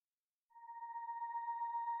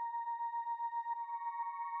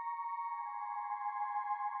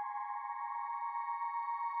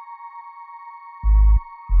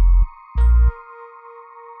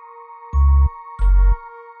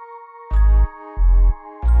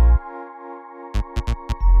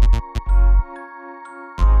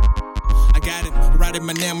got it, writing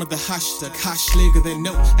my name with the hashtag, #, they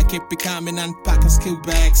know. I keep becoming unpacking skill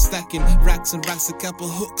bags, stacking racks and racks, a couple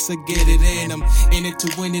hooks, I get it in. I'm in it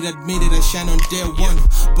to win it, admit it, I shine on day one.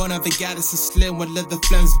 Born of the goddess, a slim, when let the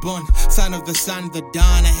flames burn. Son of the sun, the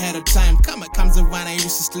dawn, ahead of time. Comes around, I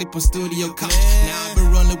used to sleep on studio couch. Now I've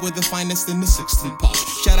been rolling with the finest in the 16 pouch.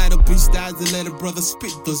 Shout out to B-Stars, the little brother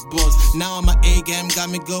spit those balls. Now on my A-game, got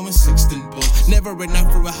me going 16 balls. Never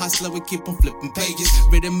enough for a hustler, we keep on flipping pages.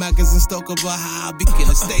 Reading magazines, talk about how I be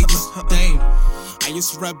killing stages. Damn, I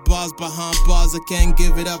used to rap bars behind bars, I can't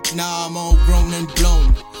give it up. Now I'm all grown and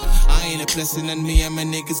blown. I ain't a blessing and me and my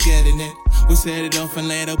niggas getting it. We set it off and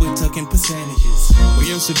later we talking percentages. We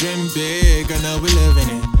used to dream big, I know we living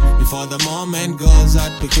it. Before the moment goes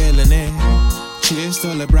out, we killing it. Cheers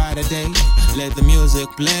to a brighter day. Let the music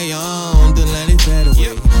play on, don't let it fade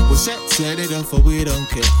away. We set it off, but we don't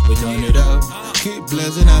care. We turn it up, keep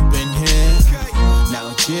blazing up in here.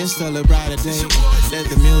 Now cheers to a brighter day. Let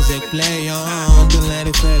the music play on, don't let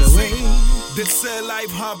it fade away. They say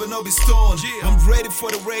life hard but no be stoned. I'm ready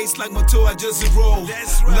for the race like my toe I just roll.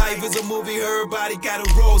 Life is a movie, everybody gotta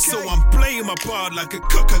roll. So I'm playing my part like a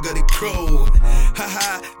cook, I got it crow.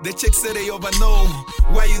 Haha, the chicks say they over know.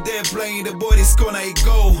 Why you there playing the boy, this corner it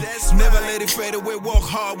go. Never let it fade away, walk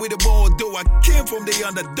hard with the ball. Though I came from the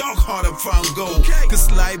underdog, hard I found gold.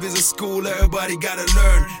 Cause life is a school, everybody gotta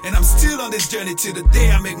learn. And I'm still on this journey till the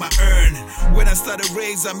day I make my earn. When I start a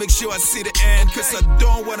race, I make sure I see the end. Cause I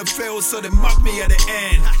don't wanna fail, so they mock me at the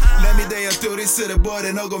end. Let me dare through this to the boy,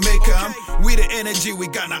 they no go make them. We the energy we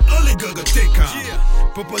got, not only go take them.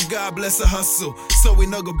 Papa God bless the hustle, so we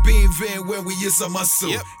no go be in vain when we use our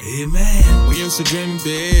muscle. Amen. We used to dream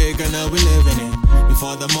big, I know we living it.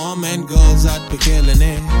 Before the moment goes out, we killing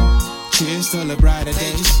it. Cheers to a brighter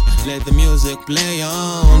day. Let the music play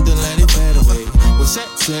on, don't let it fade away. We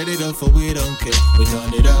set it up, for we don't care. We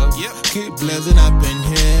turn it up, keep blazing up in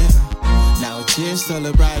here. Now cheers to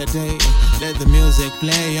a brighter day. Let the music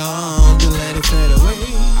play on, don't let it fade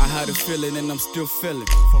away. I had a feeling and I'm still feeling.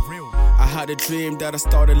 For real. I had a dream that I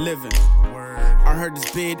started living. I heard this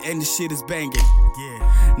beat and the shit is banging.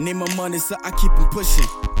 Need my money so I keep on pushing.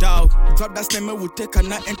 Dog, drop that statement will take a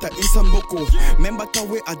night enter inside Boko. Remember the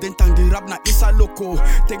way I didn't the rap na inside loco.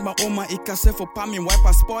 Take my own ikase for palm and wipe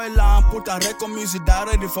a spoiler and put a record music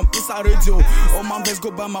directly from inside radio. Oh man, let's go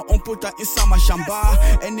buy my own, put her inside my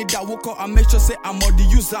shamba. Any that woke up, I make sure say I'm on the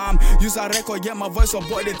use use a record, yeah, my voice or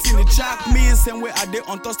boy, they think they track me. Same way I did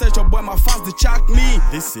on top stage, your boy, my fans they track me.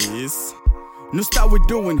 This is new style we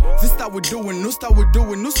doing, this style we doing, new style we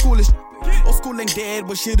doing, new school is old school ain't dead,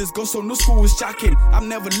 but shit is gone, so new school is shocking. I'm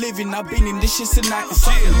never living, I've been in this shit since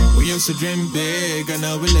 97. We used to dream big, I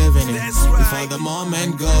know we living it. Before the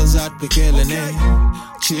moment goes out, we killing it.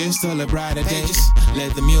 Cheers to a brighter day.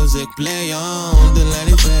 Let the music play on, don't let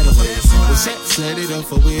it fade away. We set it up,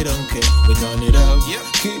 for we don't care. We turn it up,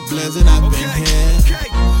 keep blazing up in here.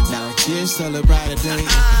 Now cheers to a brighter day.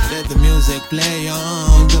 Let the music play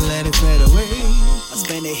on, don't let it fade away. I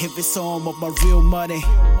spend a heavy sum of my real money,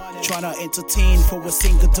 tryna entertain for a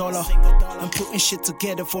single dollar. I'm putting shit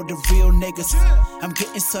together for the real niggas. I'm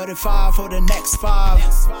getting certified for the next 5.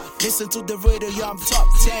 Listen to the radio, yeah, I'm top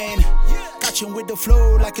 10. Catching with the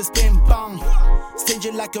flow like it's been bang.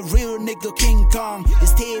 Staging like a real nigga, King Kong.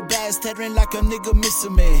 It's T-Bass staring like a nigga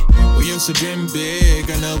missing me. We used to dream big,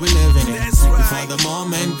 I know we living it. Before the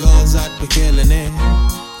moment goes out, we killing it.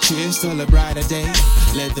 Cheers to a brighter day.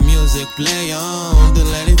 Let the music play on,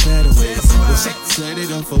 don't let it fade away. We set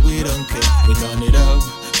it up, for we don't care. We turn it up,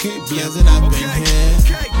 keep blazing up in here.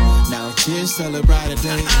 Now cheers to a brighter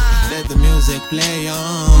day. Let the music play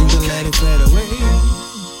on, don't let it fade away.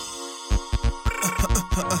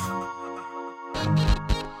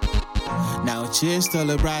 Now cheers to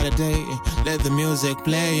a brighter day. Let the music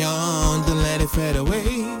play on, don't let it fade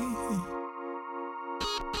away.